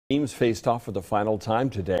Teams faced off for the final time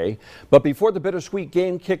today, but before the bittersweet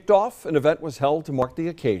game kicked off, an event was held to mark the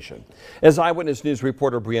occasion. As Eyewitness News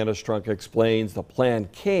reporter Brianna Strunk explains, the plan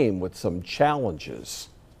came with some challenges.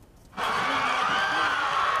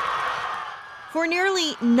 For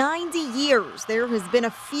nearly 90 years, there has been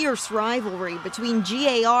a fierce rivalry between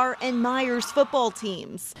GAR and Myers football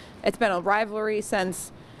teams. It's been a rivalry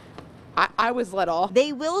since I was little.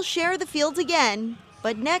 They will share the field again,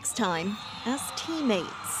 but next time as teammates.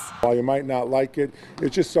 While you might not like it,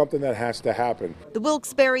 it's just something that has to happen. The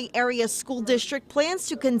Wilkes-Barre Area School District plans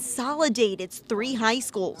to consolidate its 3 high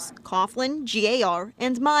schools, Coughlin, GAR,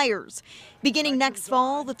 and Myers. Beginning next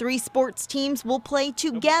fall, the 3 sports teams will play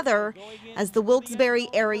together as the Wilkes-Barre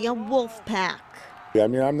Area Wolf Pack. I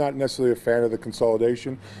mean, I'm not necessarily a fan of the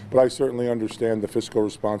consolidation, but I certainly understand the fiscal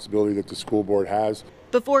responsibility that the school board has.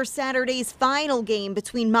 Before Saturday's final game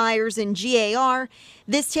between Myers and GAR,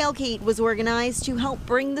 this tailgate was organized to help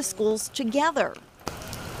bring the schools together.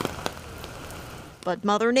 But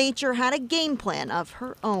Mother Nature had a game plan of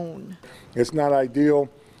her own. It's not ideal,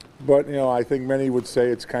 but I think many would say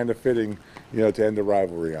it's kind of fitting, to end the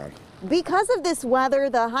rivalry on. Because of this weather,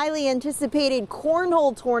 the highly anticipated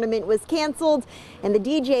cornhole tournament was canceled and the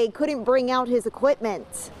DJ couldn't bring out his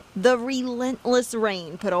equipment. The relentless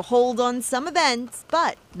rain put a hold on some events,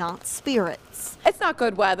 but not spirits. It's not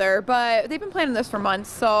good weather, but they've been planning this for months,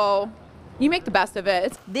 so you make the best of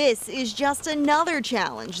it. This is just another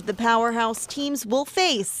challenge the powerhouse teams will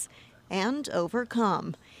face and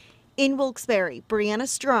overcome. In Wilkes-Barre, Brianna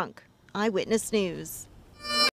Strunk, Eyewitness News.